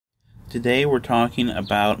Today we're talking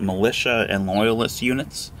about Militia and Loyalist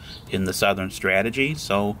units in the Southern strategy.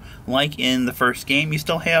 So, like in the first game, you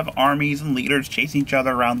still have armies and leaders chasing each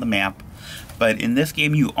other around the map. But in this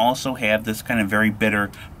game, you also have this kind of very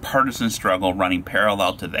bitter partisan struggle running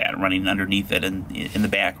parallel to that, running underneath it in the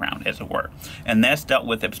background, as it were. And that's dealt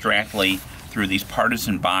with abstractly through these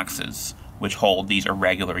partisan boxes, which hold these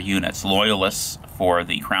irregular units. Loyalists for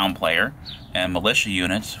the Crown player, and militia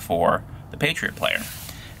units for the Patriot player.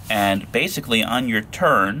 And basically, on your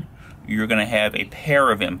turn, you're going to have a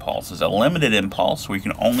pair of impulses. A limited impulse, where you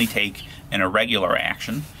can only take an irregular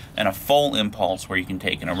action, and a full impulse, where you can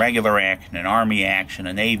take an irregular action, an army action,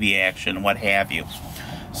 a navy action, what have you.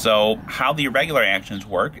 So, how the irregular actions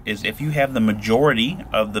work is if you have the majority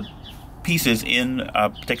of the pieces in a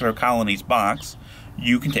particular colony's box,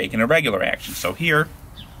 you can take an irregular action. So here,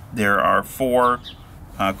 there are 4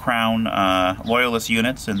 Crown Loyalist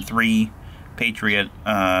units and 3 Patriot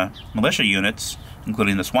militia units,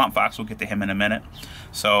 including the Swamp Fox. We'll get to him in a minute.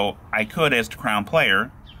 So I could, as the Crown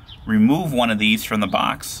player, remove one of these from the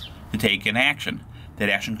box to take an action. That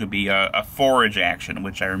action could be a forage action,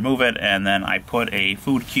 which I remove it and then I put a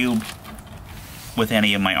food cube with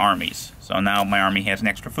any of my armies. So now my army has an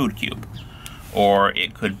extra food cube. Or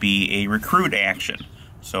it could be a recruit action.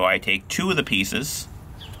 So I take 2 of the pieces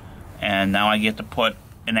and now I get to put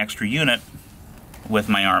an extra unit with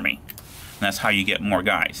my army. And that's how you get more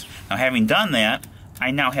guys. Now, having done that, I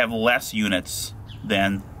now have less units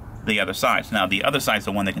than the other side. So now the other side's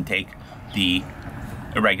the one that can take the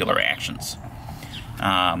irregular actions.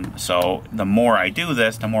 So the more I do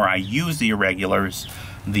this, the more I use the irregulars,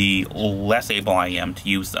 the less able I am to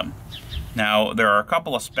use them. Now, there are a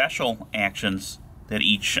couple of special actions that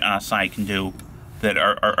each side can do that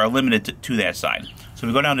are limited to that side. So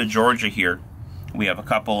we go down to Georgia here. We have a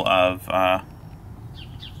couple of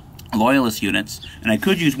Loyalist units, and I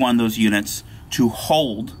could use one of those units to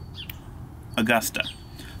hold Augusta.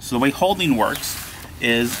 So the way holding works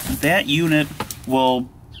is that unit will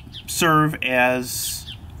serve as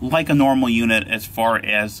like a normal unit as far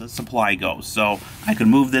as supply goes. So I could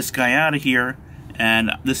move this guy out of here, and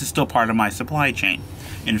this is still part of my supply chain.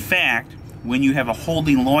 In fact, when you have a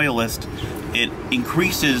holding Loyalist, it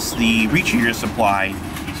increases the reach of your supply,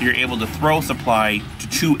 so you're able to throw supply to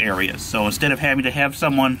 2 areas. So instead of having to have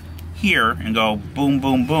someone here and go boom,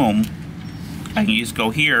 boom, boom, I can just go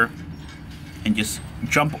here and just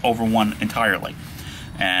jump over one entirely.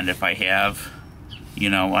 And if I have, you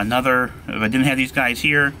know, if I didn't have these guys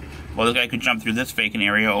here, well, this guy could jump through this vacant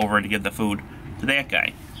area over to give the food to that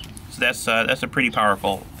guy. So that's a pretty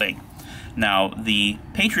powerful thing. Now, the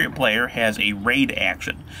Patriot player has a raid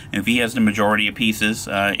action. If he has the majority of pieces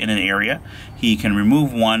in an area, he can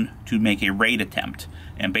remove one to make a raid attempt.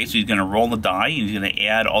 And basically, he's going to roll the die, and he's going to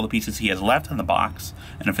add all the pieces he has left in the box.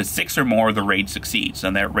 And if it's 6 or more, the raid succeeds.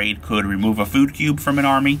 And that raid could remove a food cube from an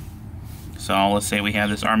army. So let's say we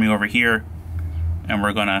have this army over here, and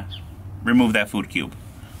we're going to remove that food cube.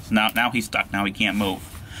 So now he's stuck. Now he can't move.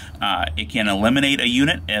 It can eliminate a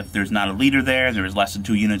unit if there's not a leader there, there's less than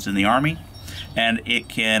 2 units in the army. And it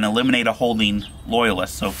can eliminate a holding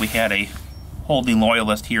Loyalist. So if we had a holding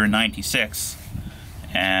Loyalist here in 96,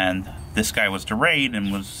 and this guy was to raid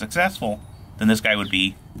and was successful, then this guy would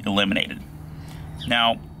be eliminated.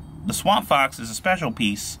 Now, the Swamp Fox is a special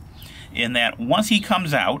piece in that once he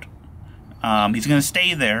comes out, he's going to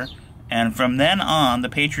stay there, and from then on, the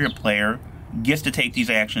Patriot player gets to take these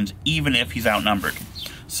actions even if he's outnumbered.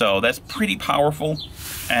 So that's pretty powerful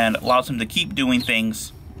and allows him to keep doing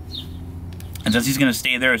things. And since he's going to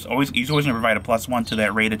stay there, he's always going to provide a +1 to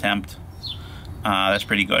that raid attempt. That's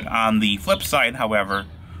pretty good. On the flip side, however,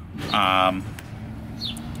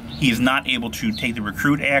 he is not able to take the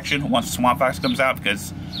recruit action once Swamp Fox comes out,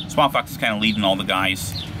 because Swamp Fox is kind of leading all the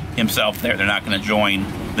guys himself there. They're not going to join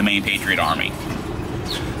the main Patriot army.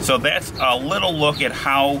 So that's a little look at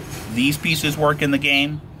how these pieces work in the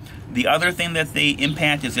game. The other thing that they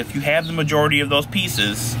impact is if you have the majority of those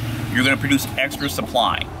pieces, you're going to produce extra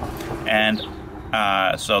supply. And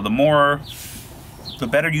so the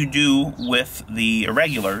better you do with the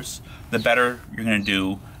irregulars, the better you're going to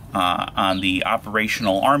do on the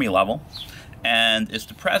operational army level. And it's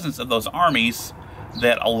the presence of those armies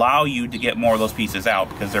that allow you to get more of those pieces out,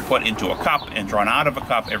 because they're put into a cup and drawn out of a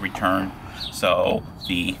cup every turn. So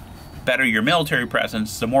the better your military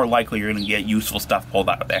presence, the more likely you're going to get useful stuff pulled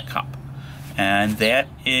out of that cup. And that,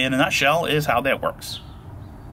 in a nutshell, is how that works.